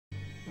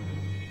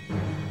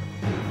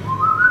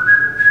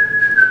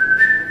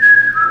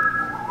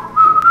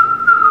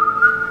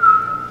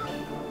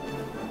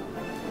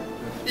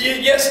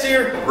Yes,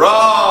 dear?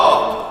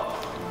 Rob!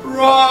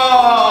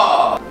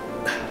 Rob!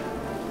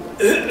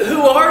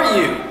 Who are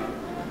you?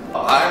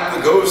 I'm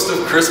the ghost of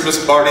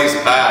Christmas parties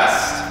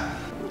past.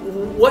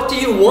 What do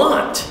you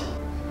want?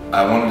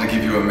 I wanted to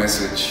give you a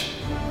message,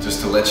 just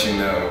to let you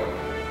know,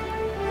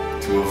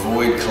 to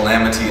avoid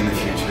calamity in the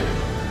future.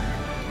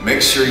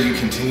 Make sure you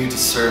continue to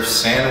serve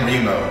San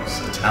Remo's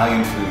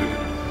Italian food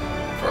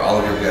for all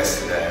of your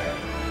guests today.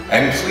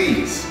 And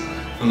please,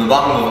 from the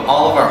bottom of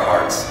all of our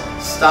hearts,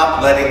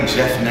 stop letting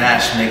Jeff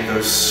Nash make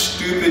those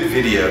stupid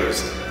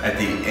videos at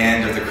the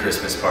end of the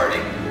Christmas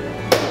party.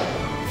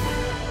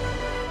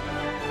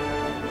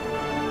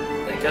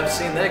 I think I've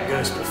seen that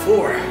ghost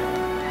before.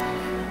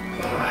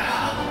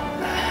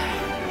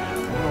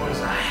 Where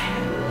was I?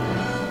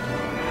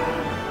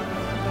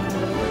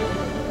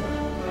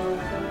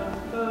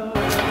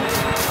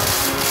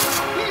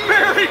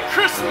 Merry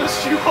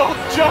Christmas, you old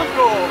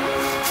jungle!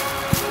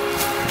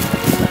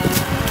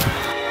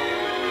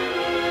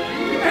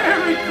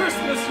 Merry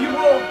Christmas, you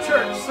old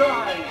church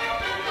sign!